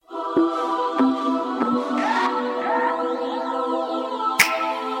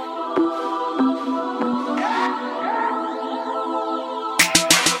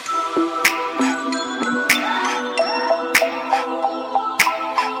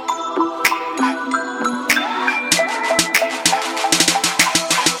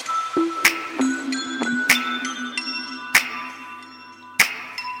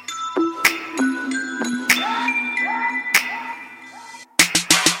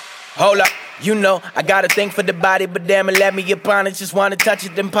Hold up, you know, I got a thing for the body, but damn it, let me up on it. Just wanna touch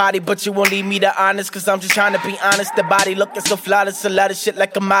it, then potty, but you won't leave me the honest, cause I'm just trying to be honest. The body looking so flawless, a lot of shit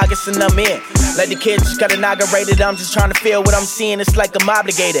like a moccasin, I'm in. Like the kids just got inaugurated, I'm just trying to feel what I'm seeing, it's like I'm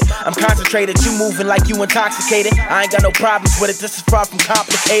obligated. I'm concentrated, you moving like you intoxicated. I ain't got no problems with it, this is far from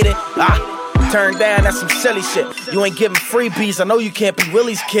complicated. Turn down, that's some silly shit. You ain't giving freebies, I know you can't be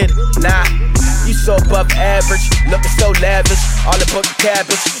Willie's kid. Nah, you so above average, looking so lavish, all about the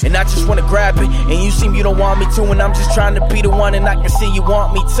cabbage, and I just wanna grab it. And you seem you don't want me to, and I'm just trying to be the one, and I can see you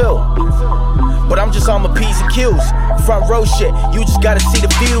want me to. But I'm just on my P's and Q's, front row shit, you just gotta see the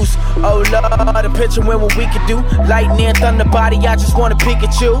views. Oh Lord, I'm picturing what we could do. Lightning, thunder body, I just wanna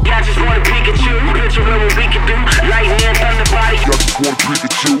Pikachu. I just wanna Pikachu, picturing what we could do. Lightning, thunder body, I just wanna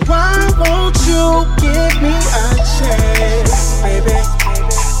Pikachu. Why won't you give me a chance, baby?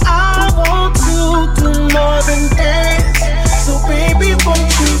 I want to do more than dance. So baby, won't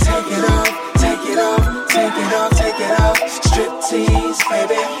you take it off, take it off, take it off, take it off. Strip tease,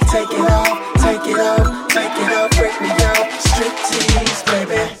 baby, take it off, take it off, take it off, break me out. Strip tease,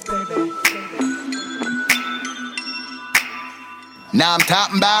 baby. Now I'm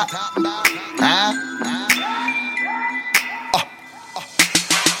talking about,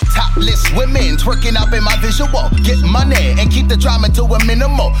 topless women twerking up in my visual. Get money and keep the drama to a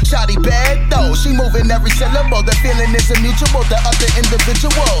minimal. Shawty bad though, she moving every syllable. The feeling is mutual to other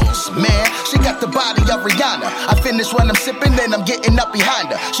individuals. Man, she got the body of Rihanna. I finish when I'm sipping, then I'm getting up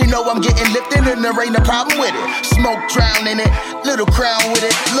behind her. She know I'm getting lifted and there ain't a problem with it. Smoke drown in it, little crown with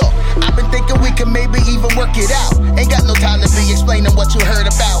it. Look, I've been thinking we could maybe even work it out. Ain't got no time to be explaining what you heard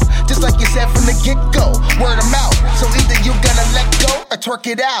about. Just like you said from the get-go, word of mouth. So either you gonna let go or twerk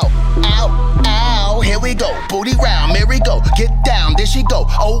it out. Ow, ow, here we go. Booty round, here we go. Get down, there she go.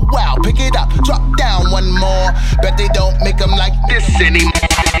 Oh wow, pick it up, drop down one more. Bet they don't make them like this anymore.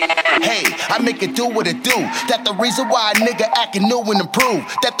 Hey, I make it do what it do. That the reason why a nigga acting new and improved.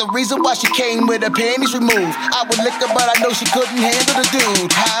 That the reason why she came with her panties removed. I would lick her, but I know she couldn't handle the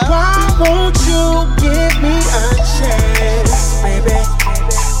dude, huh? Why won't you give me a chance, baby?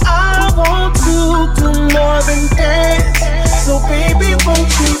 I want to do more than dance. So baby, won't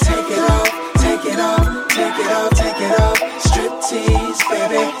you take it off, take it off, take it off, take it off. Strip tease,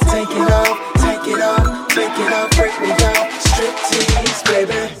 baby, take it off, take it off, take it off, break me out. Strip tease,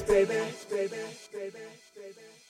 baby.